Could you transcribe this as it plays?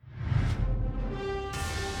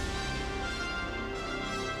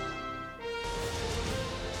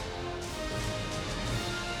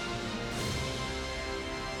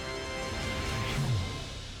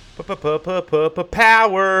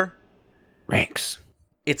Power. Ranks.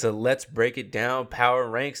 It's a Let's Break It Down Power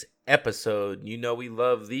Ranks episode. You know we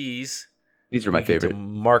love these. These are my We get to favorite.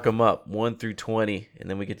 mark them up 1 through 20, and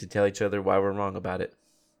then we get to tell each other why we're wrong about it.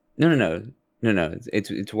 No.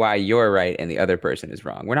 It's why you're right and the other person is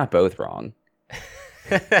wrong. We're not both wrong.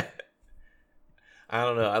 I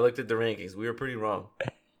don't know. I looked at the rankings. We were pretty wrong.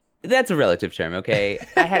 That's a relative term, okay?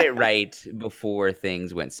 I had it right before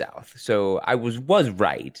things went south. So I was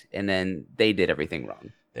right, and then they did everything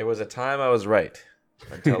wrong. There was a time I was right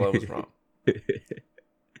until I was wrong.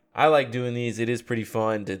 I like doing these. It is pretty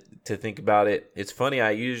fun to think about it. It's funny.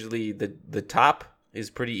 I usually, the top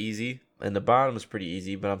is pretty easy and the bottom is pretty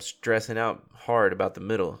easy, but I'm stressing out hard about the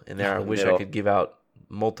middle. And there I wish I could give out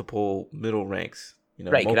multiple middle ranks. You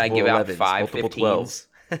know, right, could I give 11s, out 5 multiple 15s?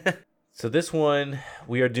 12s. So this one,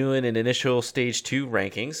 we are doing an initial stage 2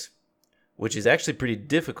 rankings, which is actually pretty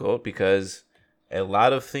difficult because a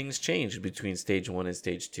lot of things changed between stage 1 and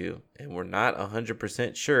stage 2. And we're not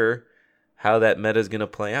 100% sure how that meta is going to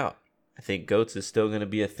play out. I think GOATS is still going to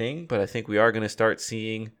be a thing, but I think we are going to start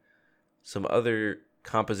seeing some other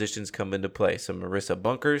compositions come into play. Some Marissa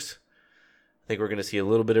bunkers. I think we're going to see a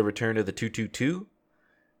little bit of return to the 2-2-2.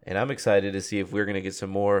 And I'm excited to see if we're going to get some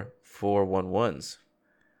more 4-1-1s.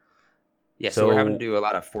 Yeah, so we're having to do a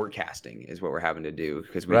lot of forecasting is what we're having to do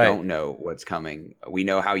because we don't know what's coming. We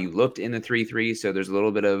know how you looked in the 3-3, so there's a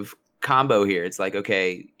little bit of combo here. It's like,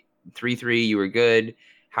 okay, 3-3, you were good.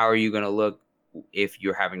 How are you going to look if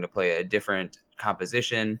you're having to play a different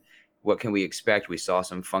composition? What can we expect? We saw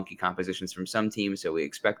some funky compositions from some teams, so we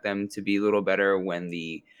expect them to be a little better when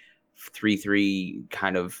the 3-3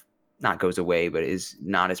 kind of not goes away, but is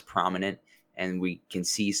not as prominent. And we can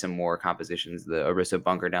see some more compositions, the Orisa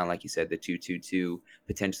bunker down, like you said, the 2-2-2,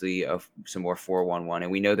 potentially some more 4-1-1.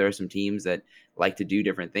 And we know there are some teams that like to do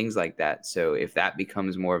different things like that. So if that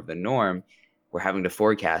becomes more of the norm, we're having to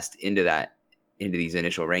forecast into these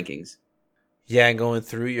initial rankings. Yeah, and going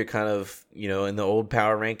through, you're kind of, in the old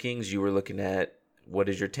power rankings, you were looking at what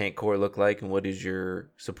does your tank core look like and what does your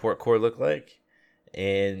support core look like.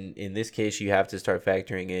 And in this case, you have to start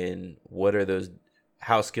factoring in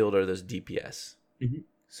how skilled are those DPS. Mm-hmm.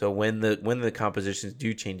 So when the compositions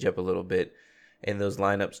do change up a little bit and those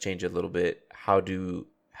lineups change a little bit, how do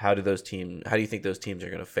you think those teams are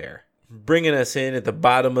going to fare? Bringing us in at the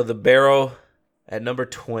bottom of the barrel at number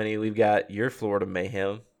 20, we've got your Florida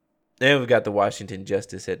Mayhem. Then we've got the Washington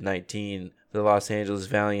Justice at 19, the Los Angeles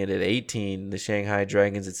Valiant at 18, the Shanghai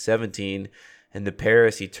Dragons at 17, and the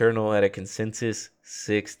Paris Eternal at a consensus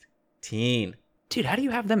 16. Dude, how do you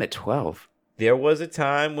have them at 12? There was a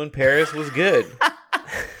time when Paris was good.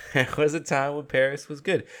 I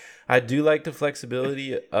do like the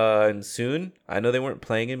flexibility in Soon. I know they weren't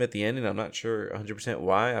playing him at the end, and I'm not sure 100%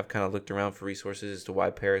 why. I've kind of looked around for resources as to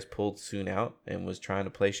why Paris pulled Soon out and was trying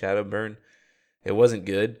to play Shadowburn. It wasn't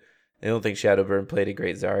good. I don't think Shadowburn played a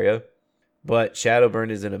great Zarya. But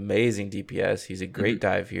Shadowburn is an amazing DPS. He's a great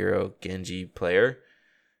dive hero, Genji player.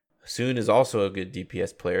 Soon is also a good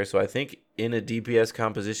DPS player. So I think in a DPS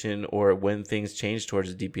composition or when things change towards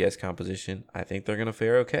a DPS composition, I think they're going to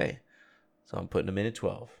fare okay. So I'm putting them in at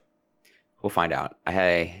 12. We'll find out.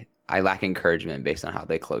 I lack encouragement based on how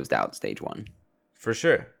they closed out stage 1. For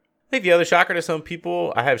sure. I think the other shocker to some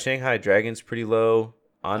people, I have Shanghai Dragons pretty low.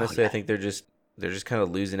 Honestly, I think they're just kind of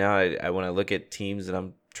losing out. When I look at teams and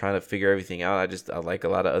I'm trying to figure everything out, I like a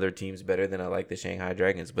lot of other teams better than I like the Shanghai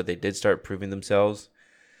Dragons. But they did start proving themselves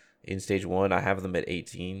in stage 1. I have them at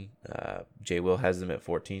 18. J Will has them at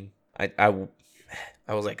 14. I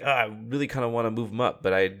was like, I really kind of want to move them up,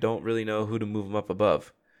 but I don't really know who to move them up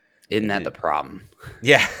above. Isn't that the problem?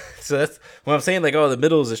 Yeah. So that's when I'm saying, like, the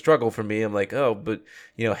middle is a struggle for me. I'm like, but,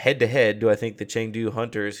 head to head, do I think the Chengdu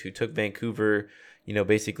Hunters, who took Vancouver,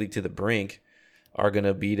 basically to the brink, are going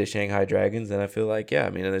to beat the Shanghai Dragons? And I feel like,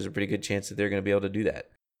 there's a pretty good chance that they're going to be able to do that.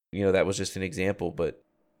 That was just an example, but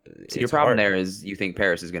so your problem there is you think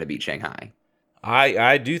Paris is going to beat Shanghai.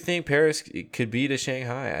 I do think Paris could beat a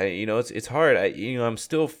Shanghai. It's hard. I'm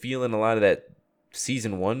still feeling a lot of that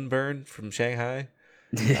season 1 burn from Shanghai.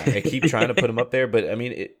 I keep trying to put them up there, but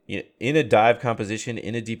in a dive composition,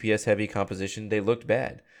 in a DPS heavy composition, they looked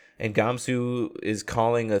bad. And Gamsu is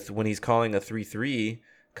when he's calling a 3-3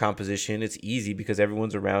 composition, it's easy because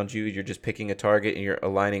everyone's around you. You're just picking a target and you're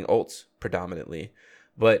aligning ults predominantly.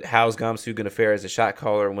 But how's Gamsu going to fare as a shot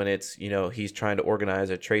caller when it's, he's trying to organize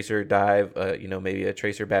a Tracer dive, maybe a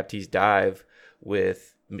Tracer Baptiste dive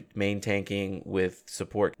with main tanking with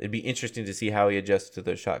support? It'd be interesting to see how he adjusts to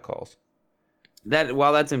those shot calls.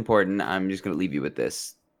 While that's important, I'm just going to leave you with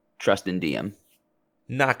this. Trust in DM.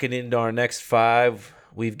 Knocking into our next 5,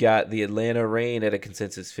 we've got the Atlanta Reign at a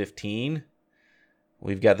consensus 15.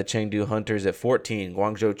 We've got the Chengdu Hunters at 14,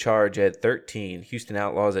 Guangzhou Charge at 13, Houston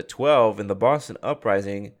Outlaws at 12, and the Boston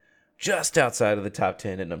Uprising just outside of the top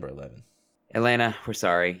 10 at number 11. Atlanta, we're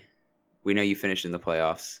sorry. We know you finished in the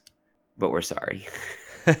playoffs, but we're sorry.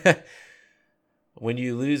 When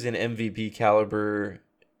you lose an MVP caliber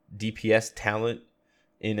DPS talent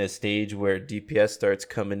in a stage where DPS starts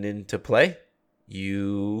coming into play,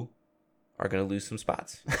 you are going to lose some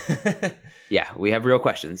spots. Yeah, we have real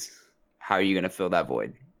questions. How are you going to fill that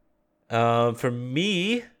void? For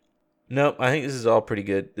me, nope. I think this is all pretty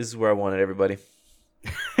good. This is where I wanted everybody.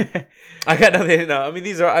 I got nothing. No, I mean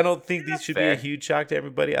these are. I don't think these should be a huge shock to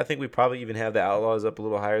everybody. I think we probably even have the Outlaws up a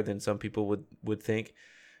little higher than some people would think.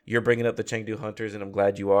 You're bringing up the Chengdu Hunters, and I'm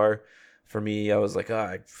glad you are. For me, I was like,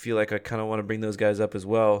 I feel like I kind of want to bring those guys up as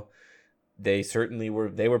well. They certainly were.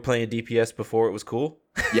 They were playing DPS before it was cool.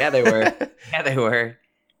 Yeah, they were. Yeah, they were.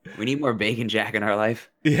 We need more Bacon Jack in our life.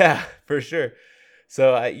 Yeah, for sure.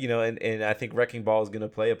 So and I think Wrecking Ball is going to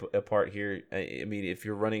play a part here. I mean, if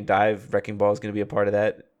you're running dive, Wrecking Ball is going to be a part of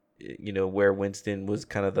that. Where Winston was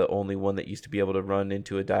kind of the only one that used to be able to run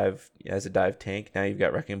into a dive as a dive tank. Now you've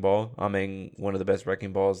got Wrecking Ball. Ameng, one of the best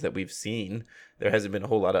Wrecking Balls that we've seen. There hasn't been a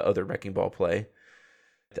whole lot of other Wrecking Ball play.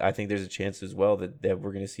 I think there's a chance as well that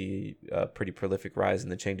we're going to see a pretty prolific rise in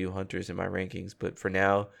the Chengdu Hunters in my rankings. But for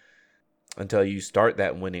now, until you start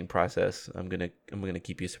that winning process, I'm gonna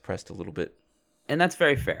keep you suppressed a little bit. And that's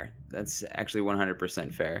very fair. That's actually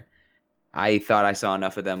 100% fair. I thought I saw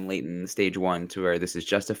enough of them late in stage one to where this is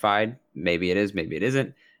justified. Maybe it is, maybe it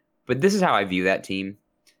isn't. But this is how I view that team.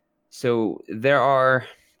 So there are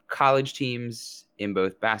college teams in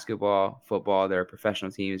both basketball, football. There are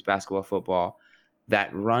professional teams, basketball, football,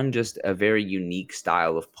 that run just a very unique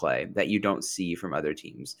style of play that you don't see from other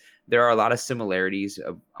teams. There are a lot of similarities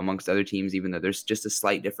amongst other teams, even though there's just a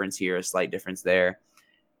slight difference here, a slight difference there.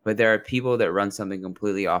 But there are people that run something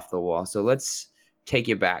completely off the wall. So let's take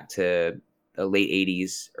you back to the late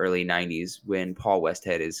 80s, early 90s, when Paul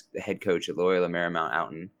Westhead is the head coach at Loyola Marymount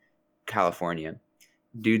out in California.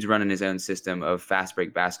 Dude's running his own system of fast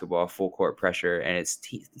break basketball, full court pressure, and it's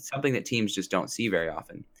something that teams just don't see very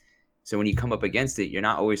often. So when you come up against it, you're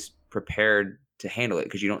not always prepared to handle it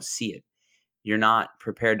because you don't see it. You're not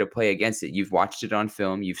prepared to play against it. You've watched it on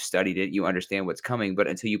film, you've studied it, you understand what's coming, but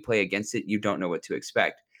until you play against it, you don't know what to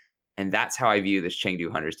expect. And that's how I view this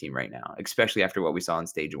Chengdu Hunters team right now, especially after what we saw in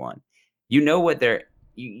stage one. You know what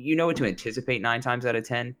you know what to anticipate 9 times out of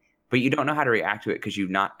 10, but you don't know how to react to it because you've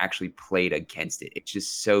not actually played against it. It's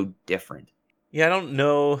just so different. Yeah, I don't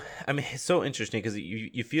know. I mean, it's so interesting because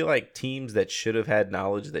you feel like teams that should have had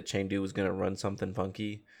knowledge that Chengdu was going to run something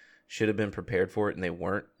funky should have been prepared for it, and they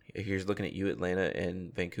weren't. Here's looking at you, Atlanta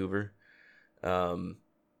and Vancouver.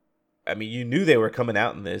 I mean, you knew they were coming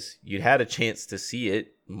out in this. You'd had a chance to see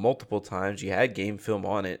it multiple times. You had game film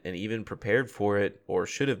on it and even prepared for it or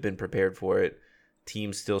should have been prepared for it.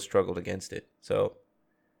 Teams still struggled against it. So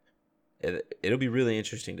it'll be really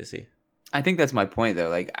interesting to see. I think that's my point, though.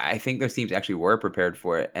 Like, I think those teams actually were prepared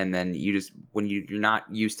for it. And then when you're not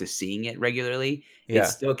used to seeing it regularly, it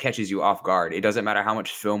still catches you off guard. It doesn't matter how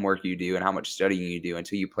much film work you do and how much studying you do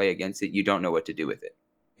until you play against it. You don't know what to do with it.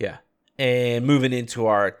 Yeah. And moving into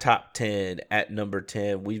our top 10 at number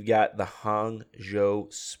 10, we've got the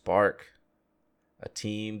Hangzhou Spark, a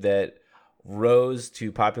team that rose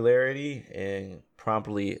to popularity and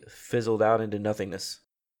promptly fizzled out into nothingness.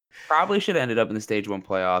 Probably should have ended up in the stage 1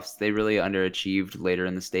 playoffs. They really underachieved later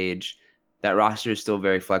in the stage. That roster is still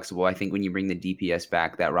very flexible. I think when you bring the DPS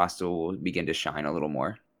back, that roster will begin to shine a little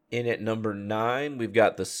more. In at number 9, we've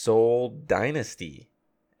got the Seoul Dynasty.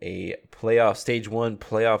 A stage 1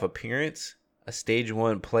 playoff appearance, a stage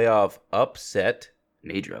 1 playoff upset.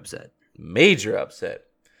 Major upset.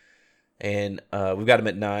 And we've got them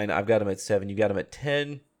at 9. I've got them at 7. You got them at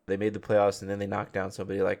 10. They made the playoffs, and then they knocked down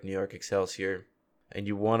somebody like New York Excelsior. And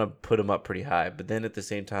you want to put them up pretty high. But then at the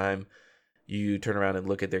same time, you turn around and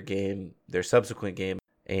look at their subsequent game,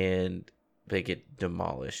 and they get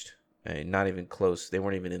demolished. And not even close. They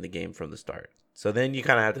weren't even in the game from the start. So then you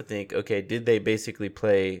kind of have to think, okay, did they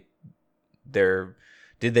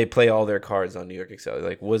play all their cards on New York Excelsior?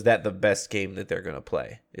 Like, was that the best game that they're going to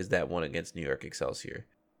play? Is that one against New York Excelsior?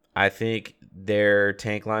 I think their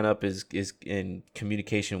tank lineup is in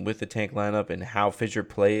communication with the tank lineup and how Fissure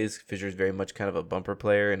plays. Fissure is very much kind of a bumper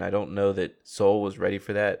player, and I don't know that Seoul was ready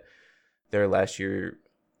for that. Their last year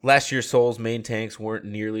Seoul's main tanks weren't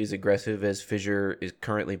nearly as aggressive as Fissure is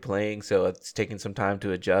currently playing, so it's taken some time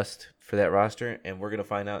to adjust for that roster, and we're going to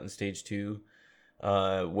find out in stage 2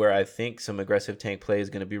 where I think some aggressive tank play is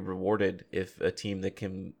going to be rewarded if a team that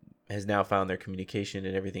can has now found their communication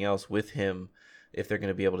and everything else with him if they're going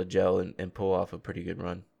to be able to gel and pull off a pretty good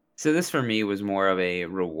run. So this for me was more of a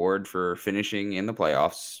reward for finishing in the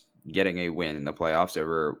playoffs, getting a win in the playoffs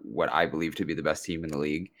over what I believe to be the best team in the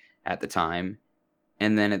league at the time.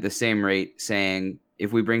 And then at the same rate saying,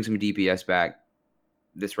 if we bring some DPS back,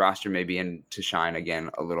 this roster may be in to shine again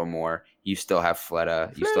a little more. You still have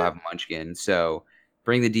Fleta, you still have Munchkin. So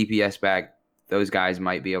bring the DPS back. Those guys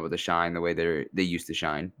might be able to shine the way they used to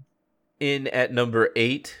shine. In at number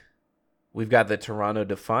 8, we've got the Toronto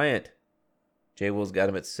Defiant. Jay Will's got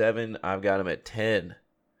him at 7. I've got him at 10.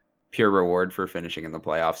 Pure reward for finishing in the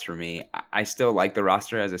playoffs for me. I still like the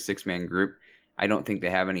roster as a 6-man group. I don't think they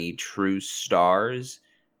have any true stars.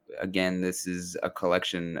 Again, this is a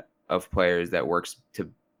collection of players that works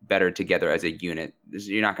better together as a unit.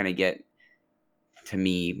 You're not going to get, to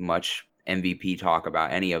me, much MVP talk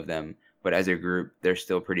about any of them. But as a group, they're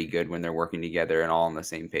still pretty good when they're working together and all on the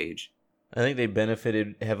same page. I think they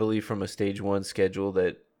benefited heavily from a Stage 1 schedule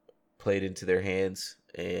that played into their hands.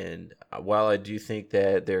 And while I do think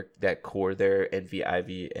that that core there, Envy,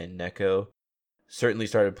 Ivy, and Neko, certainly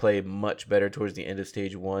started to play much better towards the end of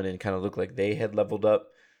Stage 1 and kind of looked like they had leveled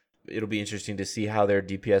up. It'll be interesting to see how their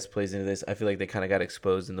DPS plays into this. I feel like they kind of got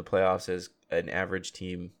exposed in the playoffs as an average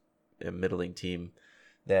team, a middling team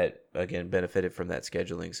that, again, benefited from that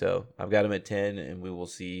scheduling. So I've got them at 10, and we will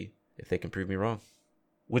see if they can prove me wrong.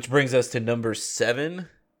 Which brings us to number 7,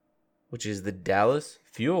 which is the Dallas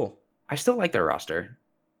Fuel. I still like their roster.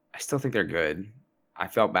 I still think they're good. I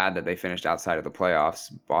felt bad that they finished outside of the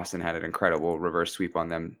playoffs. Boston had an incredible reverse sweep on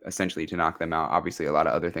them, essentially to knock them out. Obviously, a lot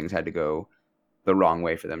of other things had to go the wrong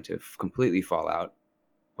way for them to completely fall out.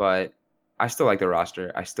 But I still like the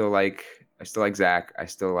roster. I still like Zach. I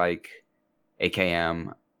still like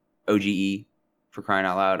AKM, OGE, for crying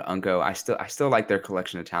out loud, Unko. I still like their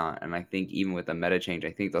collection of talent. And I think even with the meta change,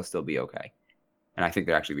 I think they'll still be okay. And I think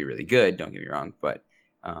they'll actually be really good, don't get me wrong. But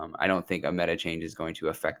I don't think a meta change is going to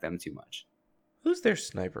affect them too much. Who's their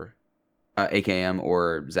sniper? AKM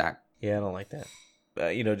or Zach. Yeah, I don't like that.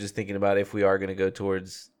 Just thinking about if we are going to go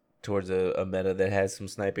towards a meta that has some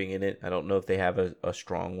sniping in it, I don't know if they have a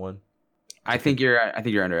strong one. I think you're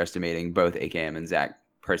underestimating both AKM and Zach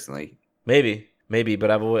personally. Maybe,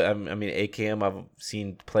 but AKM I've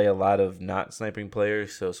seen play a lot of not sniping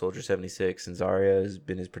players. So Soldier 76 and Zarya has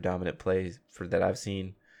been his predominant play for that I've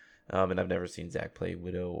seen. And I've never seen Zach play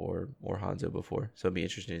Widow or Hanzo before. So it'd be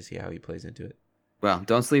interesting to see how he plays into it. Well,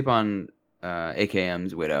 don't sleep on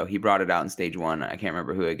AKM's Widow. He brought it out in Stage 1. I can't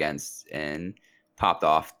remember who against, and popped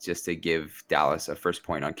off just to give Dallas a first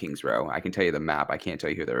point on Kings Row. I can tell you the map. I can't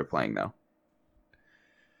tell you who they were playing, though.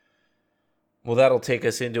 Well, that'll take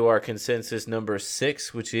us into our consensus number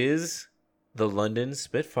 6, which is the London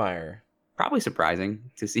Spitfire. Probably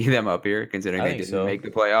surprising to see them up here, considering they didn't make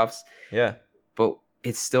the playoffs. Yeah. But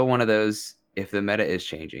it's still one of those, if the meta is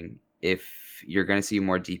changing, if you're going to see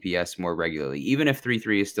more DPS more regularly, even if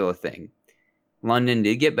 3-3 is still a thing. London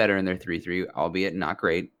did get better in their 3-3, albeit not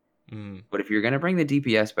great. But if you're going to bring the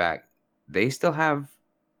DPS back, they still have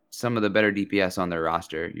some of the better DPS on their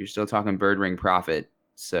roster. You're still talking Bird Ring Prophet.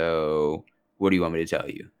 So what do you want me to tell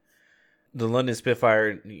you? The London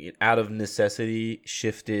Spitfire, out of necessity,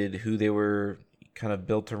 shifted who they were kind of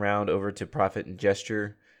built around over to Prophet and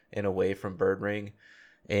Gesture and away from Bird Ring.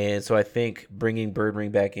 And so I think bringing Bird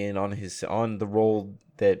Ring back in on the role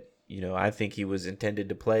that I think he was intended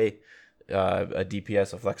to play, a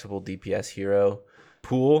flexible DPS hero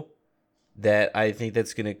pool, that I think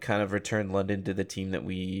that's going to kind of return London to the team that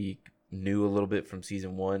we knew a little bit from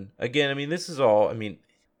Season 1. Again, this is all,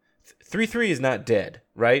 3-3 is not dead,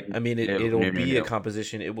 right? It'll be a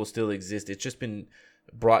composition. It will still exist. It's just been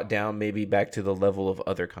brought down maybe back to the level of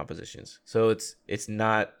other compositions. So it's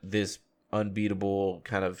not this unbeatable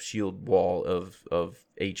kind of shield wall of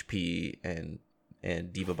HP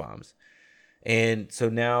and Diva bombs. And so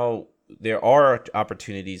now there are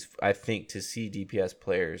opportunities, I think, to see DPS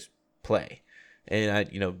players play.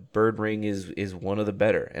 And Bird Ring is one of the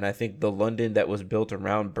better. And I think the London that was built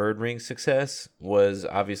around Bird Ring's success was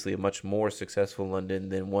obviously a much more successful London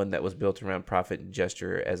than one that was built around Prophet and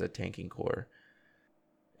Gesture as a tanking core.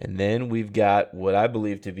 And then we've got what I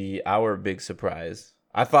believe to be our big surprise.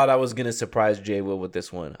 I thought I was gonna surprise Jay Will with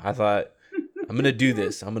this one. I thought I'm gonna do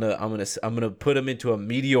this. I'm gonna put him into a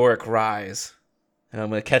meteoric rise, and I'm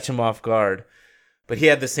gonna catch him off guard. But he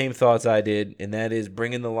had the same thoughts I did, and that is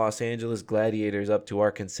bringing the Los Angeles Gladiators up to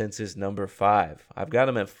our consensus number 5. I've got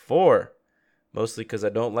them at 4, mostly because I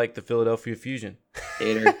don't like the Philadelphia Fusion.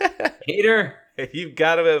 Hater. You've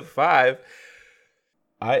got them at 5.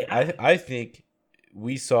 I think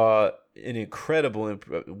we saw an incredible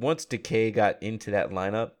once Decay got into that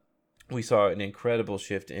lineup. we saw an incredible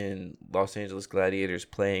shift in Los Angeles Gladiators'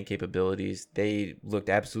 playing capabilities. They looked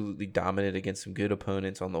absolutely dominant against some good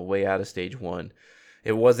opponents on the way out of stage one.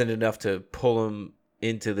 It wasn't enough to pull them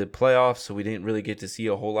into the playoffs, so we didn't really get to see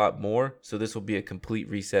a whole lot more. So this will be a complete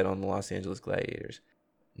reset on the Los Angeles Gladiators.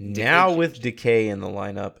 Now with Decay in the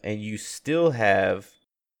lineup, and you still have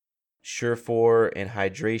Surefour and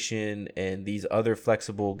Hydration and these other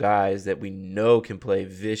flexible guys that we know can play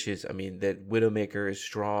vicious. I mean, that Widowmaker is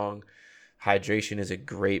strong. Hydration is a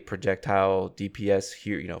great projectile DPS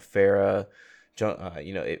here. Pharah,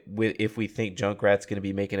 if we think Junkrat's going to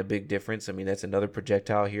be making a big difference, I mean, that's another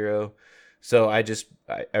projectile hero. So I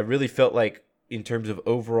really felt like in terms of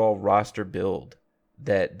overall roster build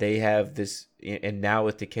that they have this, and now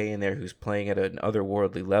with Decay in there who's playing at an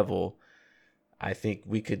otherworldly level, I think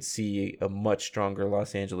we could see a much stronger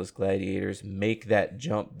Los Angeles Gladiators make that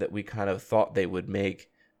jump that we kind of thought they would make,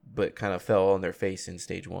 but kind of fell on their face in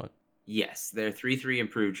stage one. Yes, their 3-3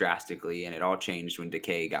 improved drastically, and it all changed when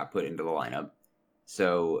Decay got put into the lineup.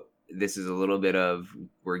 So this is a little bit of,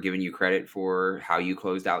 we're giving you credit for how you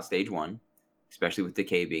closed out stage one, especially with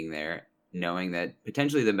Decay being there, knowing that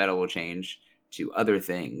potentially the meta will change to other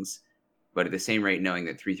things, but at the same rate, knowing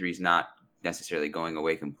that 3-3 is not necessarily going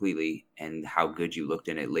away completely, and how good you looked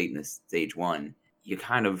in it late in the stage one, you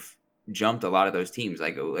kind of jumped a lot of those teams.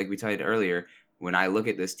 Like we talked earlier, when I look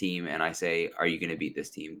at this team and I say, are you going to beat this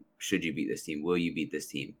team? Should you beat this team? Will you beat this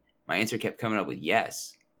team? My answer kept coming up with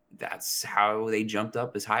yes. That's how they jumped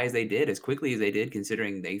up as high as they did, as quickly as they did,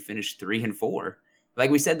 considering they finished 3 and 4. Like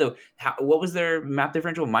we said, though, what was their map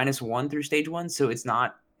differential? -1 through stage one. So it's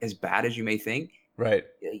not as bad as you may think. Right.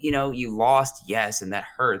 You lost, yes, and that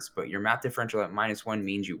hurts, but your map differential at -1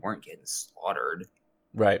 means you weren't getting slaughtered.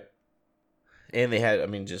 Right. And they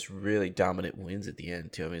had, just really dominant wins at the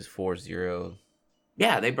end, too. It's 4-0.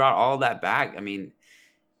 Yeah, they brought all that back.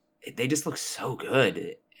 They just look so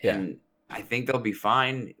good. Yeah. And I think they'll be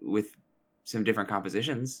fine with some different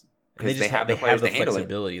compositions. Because they have the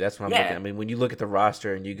flexibility. That's what I'm looking at. When you look at the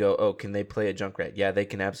roster and you go, oh, can they play a Junkrat? Yeah, they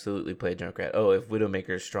can absolutely play a Junkrat. Oh, if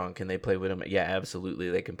Widowmaker is strong, can they play Widowmaker? Yeah, absolutely,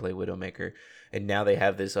 they can play Widowmaker. And now they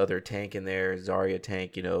have this other tank in there, Zarya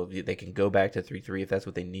tank. They can go back to 3-3 if that's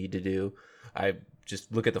what they need to do. I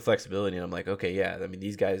just look at the flexibility and I'm like, okay, yeah.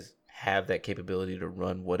 These guys have that capability to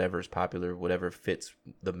run whatever's popular, whatever fits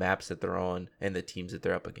the maps that they're on and the teams that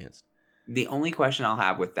they're up against. The only question I'll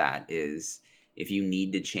have with that is, if you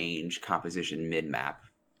need to change composition mid-map,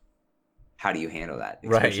 how do you handle that?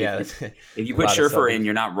 Especially right, yeah. If you put Surefour in,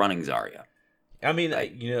 you're not running Zarya.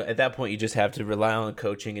 At that point, you just have to rely on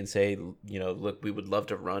coaching and say, look, we would love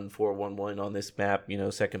to run 4-1-1 on this map,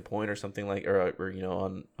 second point or something like, or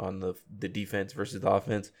on the defense versus the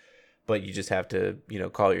offense. But you just have to,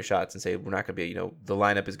 call your shots and say, we're not going to be, the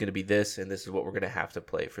lineup is going to be this, and this is what we're going to have to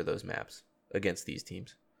play for those maps against these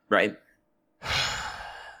teams. Right.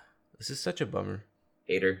 This is such a bummer.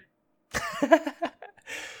 Hater.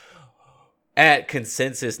 At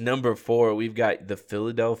consensus number 4, we've got the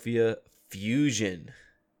Philadelphia Fusion.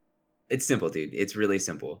 It's simple, dude. It's really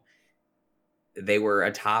simple. They were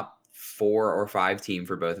a top 4 or 5 team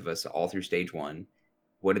for both of us all through stage one.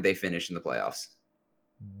 What did they finish in the playoffs?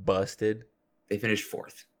 Busted. They finished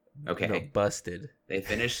 4th. Okay. No, busted. They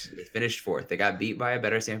finished 4th. They got beat by a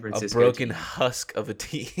better San Francisco. A broken husk of a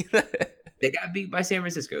team. They got beat by San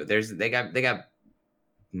Francisco. They got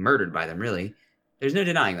murdered by them, really. There's no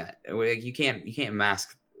denying that. You can't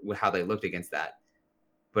mask how they looked against that.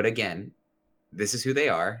 But again, this is who they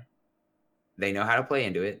are. They know how to play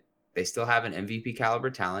into it. They still have an MVP caliber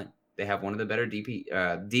talent. They have one of the better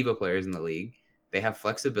Diva players in the league. They have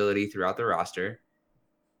flexibility throughout the roster.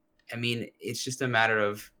 It's just a matter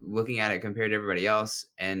of looking at it compared to everybody else.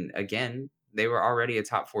 And again, they were already a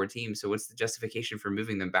top 4 team. So what's the justification for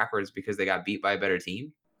moving them backwards because they got beat by a better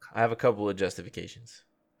team? I have a couple of justifications.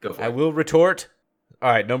 Go for it. I will retort.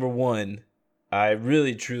 All right, number 1, I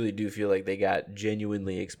really truly do feel like they got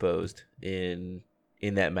genuinely exposed in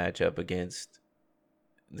that matchup against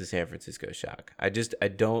the San Francisco Shock. I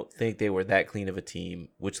don't think they were that clean of a team,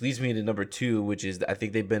 which leads me to number 2, which is I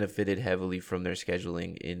think they benefited heavily from their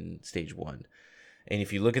scheduling in stage 1. And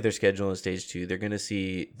if you look at their schedule in stage 2, they're going to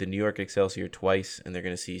see the New York Excelsior twice, and they're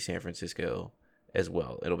going to see San Francisco as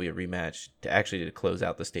well. It'll be a rematch to close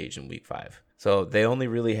out the stage in week 5. So they only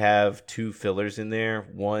really have 2 fillers in there.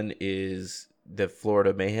 One is the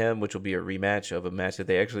Florida Mayhem, which will be a rematch of a match that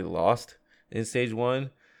they actually lost in stage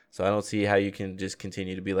 1. So I don't see how you can just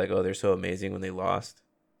continue to be like, oh, they're so amazing when they lost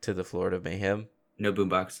to the Florida Mayhem. No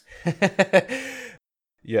boombox.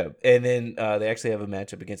 Yeah, and then they actually have a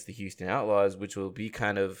matchup against the Houston Outlaws, which will be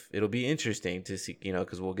it'll be interesting to see,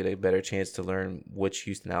 because we'll get a better chance to learn which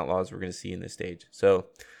Houston Outlaws we're going to see in this stage. So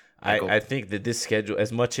I think that this schedule,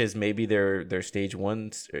 as much as maybe their stage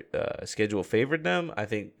one schedule favored them, I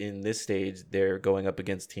think in this stage they're going up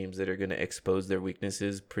against teams that are going to expose their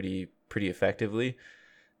weaknesses pretty effectively.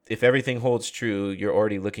 If everything holds true, you're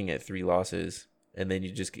already looking at 3 losses. And then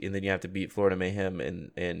you have to beat Florida Mayhem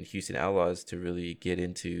and Houston Outlaws to really get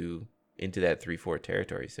into that 3-4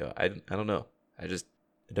 territory. So I don't know. I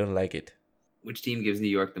don't like it. Which team gives New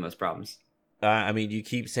York the most problems? I mean, you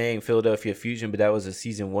keep saying Philadelphia Fusion, but that was a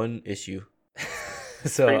season 1 issue.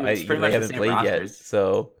 So it's pretty much haven't played rosters. Yet.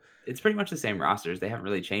 So it's pretty much the same rosters. They haven't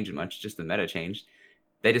really changed much. Just the meta changed.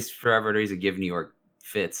 They just for whatever reason give New York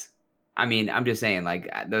fits. I mean, I'm just saying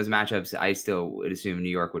like those matchups. I still would assume New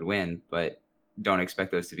York would win, but don't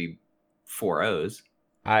expect those to be 4-0s.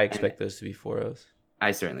 I expect those to be 4-0s.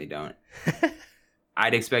 I certainly don't.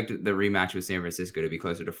 I'd expect the rematch with San Francisco to be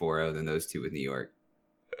closer to 4-0 than those two with New York.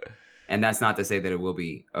 And that's not to say that it will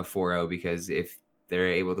be a 4-0, because if they're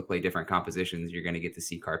able to play different compositions, you're going to get to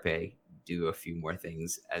see Carpe do a few more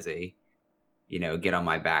things as a, get on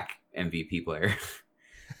my back MVP player.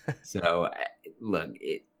 So look,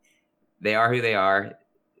 they are who they are.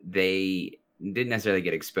 They didn't necessarily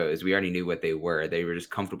get exposed. We already knew what they were. They were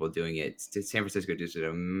just comfortable doing it. San Francisco just did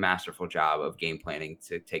a masterful job of game planning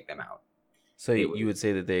to take them out. So you would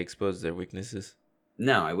say that they exposed their weaknesses?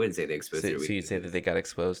 No, I wouldn't say they exposed their weaknesses. So you'd say that they got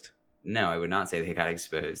exposed? No, I would not say they got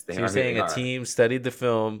exposed. So you're saying a team studied the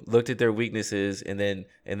film, looked at their weaknesses, and then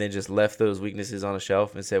just left those weaknesses on a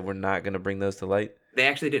shelf and said, we're not going to bring those to light? They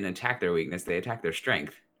actually didn't attack their weakness. They attacked their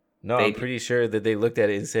strength. No, I'm pretty sure that they looked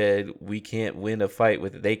at it and said, they can't win a fight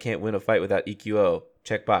without EQO.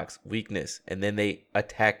 Checkbox, weakness. And then they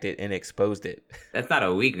attacked it and exposed it. That's not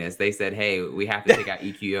a weakness. They said, hey, we have to take out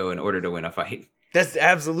EQO in order to win a fight. That's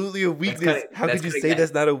absolutely a weakness. How could you say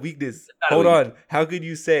that's not a weakness? Hold on. How could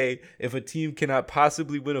you say if a team cannot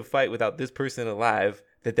possibly win a fight without this person alive,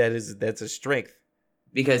 that's a strength?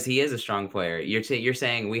 Because he is a strong player. You're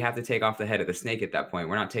saying we have to take off the head of the snake at that point.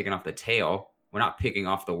 We're not taking off the tail. We're not picking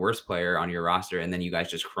off the worst player on your roster, and then you guys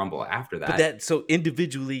just crumble after that. But so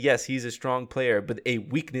individually, yes, he's a strong player, but a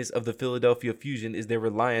weakness of the Philadelphia Fusion is their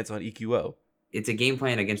reliance on EQO. It's a game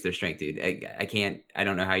plan against their strength, dude. I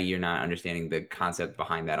don't know how you're not understanding the concept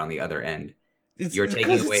behind that on the other end. You're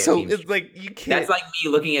taking away a team's it's like you can't. That's like me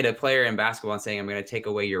looking at a player in basketball and saying, I'm going to take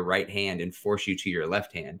away your right hand and force you to your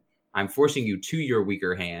left hand. I'm forcing you to your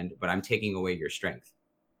weaker hand, but I'm taking away your strength.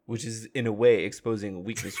 Which is, in a way, exposing a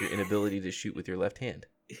weakness, your inability to shoot with your left hand.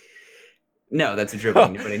 No, that's a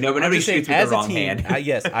dribbling. But nobody shoots with the wrong hand.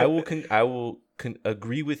 Yes, I will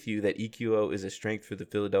agree with you that EQO is a strength for the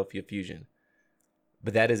Philadelphia Fusion.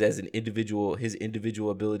 But that is as an individual, his individual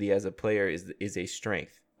ability as a player is a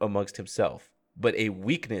strength amongst himself. But a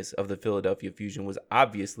weakness of the Philadelphia Fusion was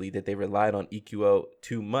obviously that they relied on EQO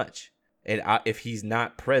too much. And if he's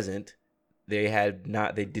not present, they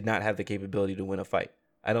did not have the capability to win a fight.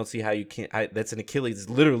 I don't see how you can't. That's it's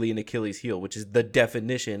literally an Achilles heel, which is the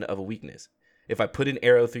definition of a weakness. If I put an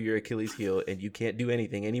arrow through your Achilles heel and you can't do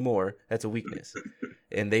anything anymore, that's a weakness.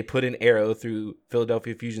 And they put an arrow through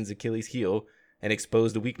Philadelphia Fusion's Achilles heel and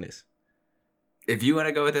exposed a weakness. If you want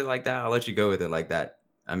to go with it like that, I'll let you go with it like that.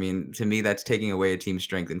 I mean, to me, that's taking away a team's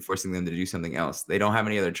strength and forcing them to do something else. They don't have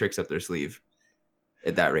any other tricks up their sleeve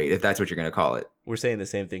at that rate, if that's what you're going to call it. We're saying the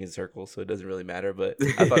same thing in circles, so it doesn't really matter, but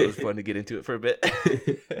I thought it was fun to get into it for a bit.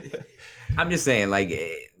 I'm just saying, like,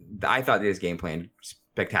 I thought this game plan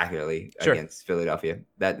spectacularly against Philadelphia.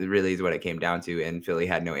 That really is what it came down to, and Philly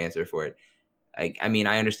had no answer for it. I mean,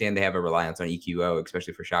 I understand they have a reliance on EQO,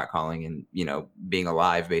 especially for shot calling and, being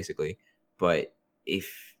alive, basically. But if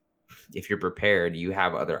you're prepared, you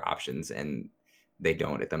have other options, and they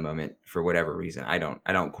don't at the moment for whatever reason. I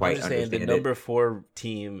don't quite understand the number 4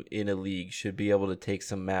 team in a league should be able to take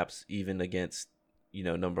some maps even against,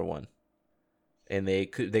 number 1. And they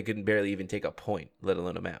couldn't barely even take a point, let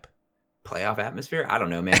alone a map. Playoff atmosphere? I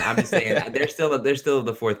don't know, man. I'm just saying they're still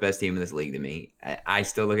the 4th best team in this league to me. I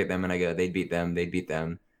still look at them and I go, they'd beat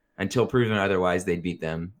them. Until proven otherwise, they'd beat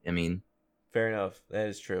them. I mean, fair enough. That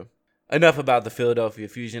is true. Enough about the Philadelphia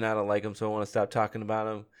Fusion. I don't like them, so I want to stop talking about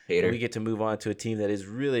them. Hater. And we get to move on to a team that is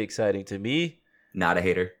really exciting to me. Not a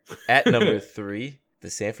hater. At number 3, the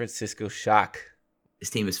San Francisco Shock. This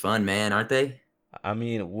team is fun, man, aren't they? I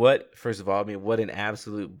mean, first of all, what an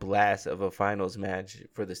absolute blast of a finals match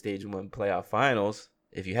for the Stage 1 playoff finals.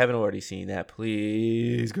 If you haven't already seen that,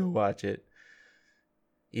 please go watch it.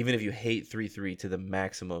 Even if you hate 3-3 to the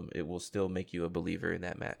maximum, it will still make you a believer in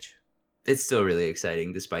that match. It's still really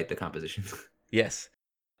exciting despite the composition. Yes.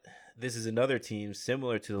 this is another team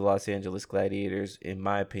similar to the Los Angeles Gladiators, in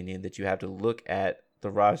my opinion, that you have to look at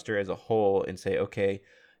the roster as a whole and say, okay,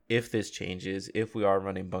 if this changes, if we are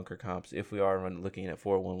running bunker comps, if we are looking at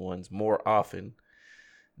 4-1-1s more often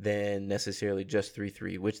than necessarily just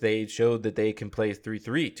 3-3, which they showed that they can play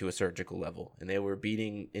 3-3 to a surgical level. And they were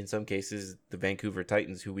beating, in some cases, the Vancouver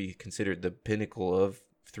Titans, who we considered the pinnacle of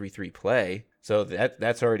 3-3 play. So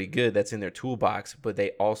that's already good. That's in their toolbox. But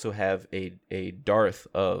they also have a dearth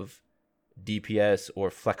of DPS or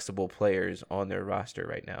flexible players on their roster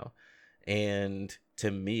right now. And to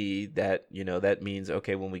me, that means,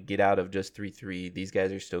 okay, when we get out of just 3-3, these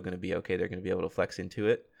guys are still going to be okay. They're going to be able to flex into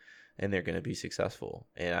it, and they're going to be successful.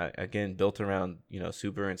 And again, built around,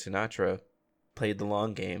 Super and Sinatraa, played the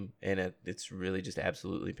long game, and it's really just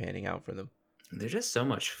absolutely panning out for them. They're just so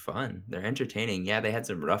much fun. They're entertaining. Yeah, they had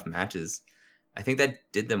some rough matches. I think that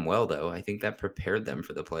did them well, though. I think that prepared them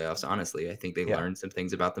for the playoffs, honestly. I think they learned some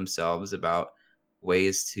things about themselves, about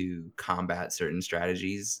ways to combat certain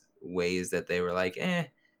strategies, ways that they were like,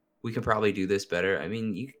 we can probably do this better. I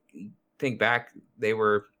mean, you think back, they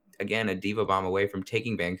were, again, a diva bomb away from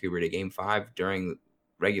taking Vancouver to Game 5 during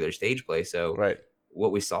regular stage play. So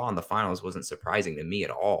what we saw in the finals wasn't surprising to me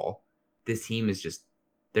at all. This team is just,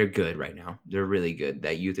 they're good right now. They're really good.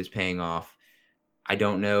 That youth is paying off. I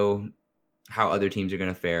don't know how other teams are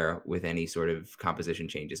going to fare with any sort of composition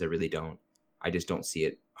changes. I really don't. I just don't see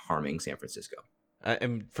it harming San Francisco.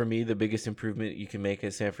 And for me, the biggest improvement you can make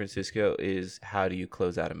at San Francisco is how do you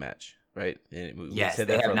close out a match, right? And we said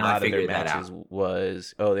that for a lot of their matches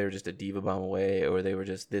was, they were just a diva bomb away, or they were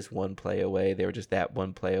just this one play away. They were just that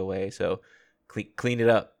one play away. So clean it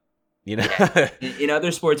up. Yeah. In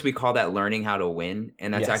other sports, we call that learning how to win.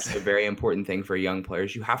 And that's actually a very important thing for young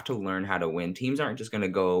players. You have to learn how to win. Teams aren't just going to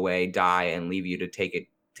go away, die, and leave you to take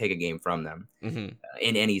a game from them in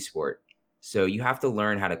any sport. So you have to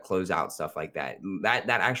learn how to close out stuff like that. That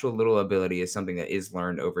actual little ability is something that is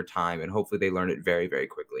learned over time, and hopefully they learn it very, very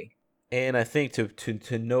quickly. And I think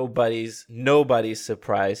to nobody's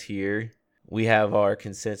surprise here, we have our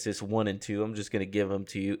consensus 1 and 2. I'm just going to give them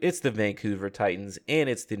to you. It's the Vancouver Titans and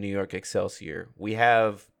it's the New York Excelsior. We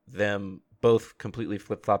have them both completely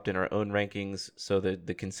flip-flopped in our own rankings, so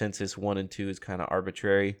the consensus 1 and 2 is kind of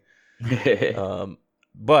arbitrary.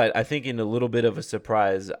 But I think in a little bit of a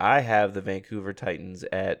surprise, I have the Vancouver Titans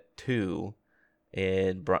at 2.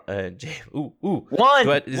 And one.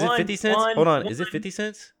 Is it 50 cents? Hold on. Is it 50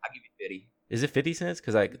 cents? I'll give you 50. Is it 50 cents?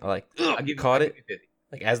 Because I caught it.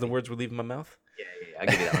 Like as the words were leaving my mouth? Yeah. I'll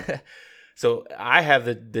give you that one. So I have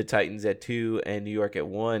the Titans at 2 and New York at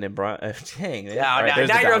 1. And dang.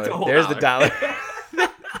 There's the dollar.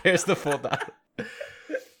 There's the full dollar.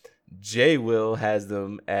 Jay Will has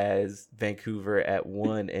them as Vancouver at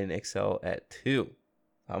 1 and Excel at 2.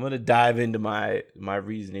 I'm going to dive into my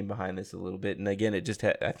reasoning behind this a little bit. And again,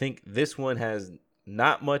 I think this one has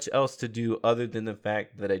not much else to do other than the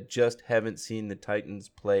fact that I just haven't seen the Titans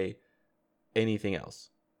play anything else.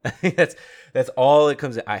 I think that's all it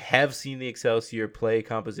comes in. I have seen the Excelsior play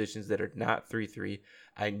compositions that are not 3-3.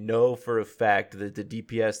 I know for a fact that the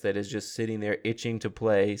DPS that is just sitting there itching to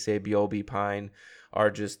play, say Bjolby, Pine, are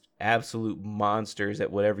just absolute monsters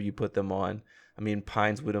at whatever you put them on. I mean,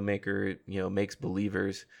 Pine's Widowmaker, makes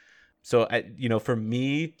believers. So, for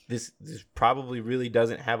me, this probably really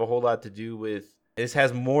doesn't have a whole lot to do with. This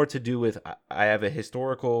has more to do with I have a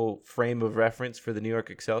historical frame of reference for the New York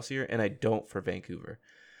Excelsior, and I don't for Vancouver.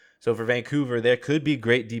 So for Vancouver, there could be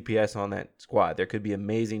great DPS on that squad. There could be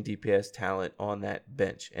amazing DPS talent on that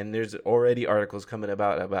bench. And there's already articles coming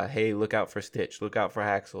about, hey, look out for Stitch, look out for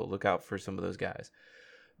Haxel, look out for some of those guys.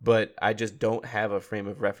 But I just don't have a frame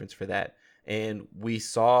of reference for that. And we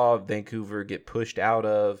saw Vancouver get pushed out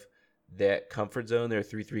of that comfort zone, their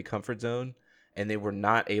 3-3 comfort zone, and they were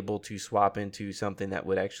not able to swap into something that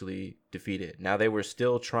would actually defeat it. Now, they were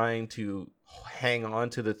still trying to hang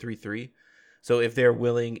on to the 3-3. So if they're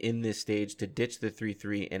willing in this stage to ditch the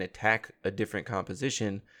 3-3 and attack a different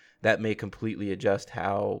composition, that may completely adjust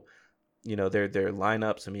how, their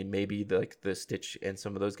lineups. I mean, maybe the Stitch and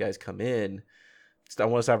some of those guys come in. I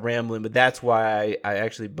want to stop rambling, but that's why I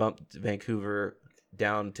actually bumped Vancouver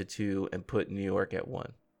down to 2 and put New York at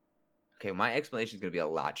 1. Okay, my explanation is going to be a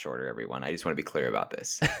lot shorter, everyone. I just want to be clear about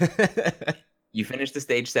this. You finish the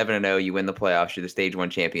stage 7-0, you win the playoffs, you're the stage 1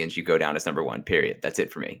 champions, you go down as number 1, period. That's it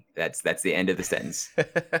for me. That's the end of the sentence.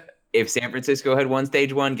 If San Francisco had won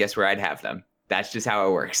stage 1, guess where I'd have them? That's just how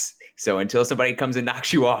it works. So until somebody comes and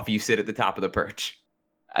knocks you off, you sit at the top of the perch.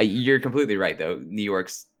 You're completely right, though. New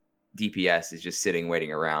York's DPS is just sitting,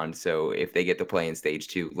 waiting around. So if they get to play in stage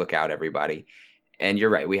 2, look out, everybody. And you're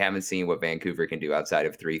right. We haven't seen what Vancouver can do outside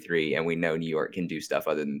of 3-3, and we know New York can do stuff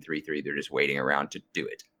other than 3-3. They're just waiting around to do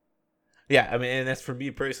it. Yeah, I mean, and that's for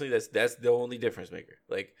me personally. That's the only difference maker.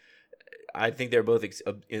 Like, I think they're both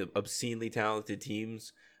obscenely talented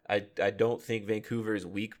teams. I don't think Vancouver is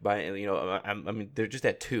weak by, you know, I mean, they're just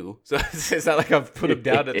at 2. So it's not like I've put them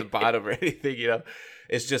down at the bottom or anything, you know.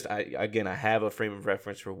 It's just, I have a frame of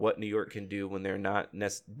reference for what New York can do when they're not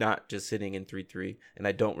just sitting in 3-3, and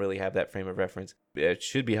I don't really have that frame of reference. It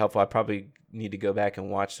should be helpful. I probably need to go back and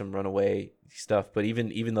watch some runaway stuff, but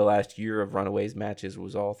even the last year of runaways matches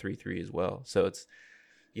was all 3-3 as well. So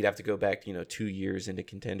you'd have to go back, you know, 2 years into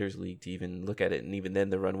Contenders League to even look at it, and even then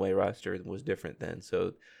the runaway roster was different then.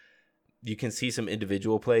 So you can see some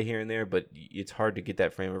individual play here and there, but it's hard to get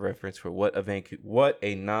that frame of reference for what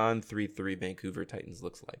a non-3-3 Vancouver Titans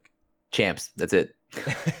looks like. Champs, that's it.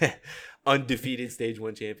 Undefeated Stage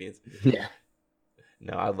 1 champions. Yeah.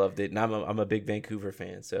 No, I loved it, and I'm a big Vancouver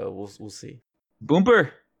fan, so we'll see.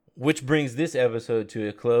 Boomper. Which brings this episode to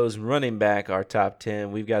a close. Running back our top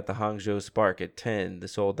 10, we've got the Hangzhou Spark at 10, the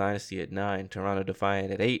Seoul Dynasty at 9, Toronto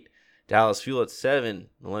Defiant at 8, Dallas Fuel at 7,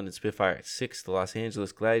 the London Spitfire at 6, the Los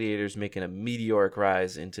Angeles Gladiators making a meteoric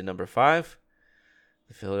rise into number 5,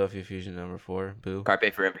 the Philadelphia Fusion number 4, boo.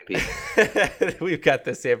 Carpe for MVP. We've got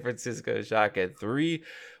the San Francisco Shock at 3,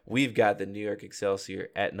 we've got the New York Excelsior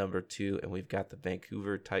at number 2, and we've got the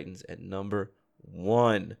Vancouver Titans at number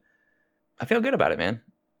 1. I feel good about it, man.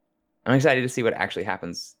 I'm excited to see what actually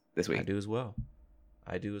happens this week. I do as well.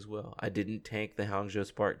 I didn't tank the Hangzhou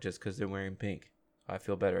Spark just because they're wearing pink. I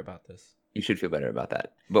feel better about this. You should feel better about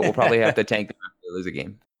that. But we'll probably have to tank them after they lose a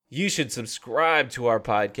game. You should subscribe to our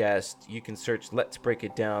podcast. You can search Let's Break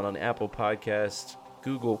It Down on Apple Podcasts,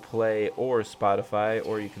 Google Play, or Spotify,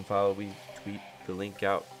 or you can follow. We tweet the link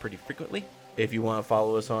out pretty frequently. If you want to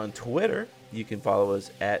follow us on Twitter, you can follow us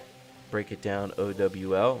at Break It Down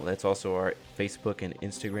OWL. That's also our Facebook and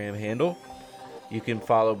Instagram handle. You can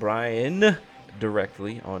follow Brian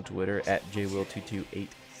directly on Twitter at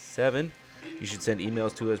jwill2287. You should send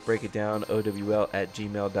emails to us,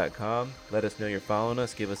 breakitdownowl@gmail.com. Let us know you're following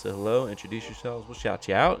us. Give us a hello. Introduce yourselves. We'll shout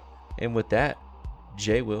you out. And with that,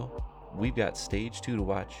 J-Will, we've got Stage 2 to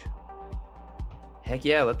watch. Heck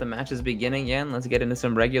yeah, let the matches begin again. Let's get into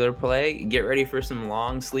some regular play. Get ready for some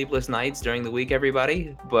long, sleepless nights during the week,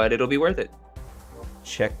 everybody. But it'll be worth it.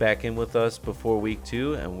 Check back in with us before week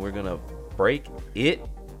 2, and we're going to break it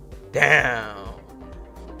down.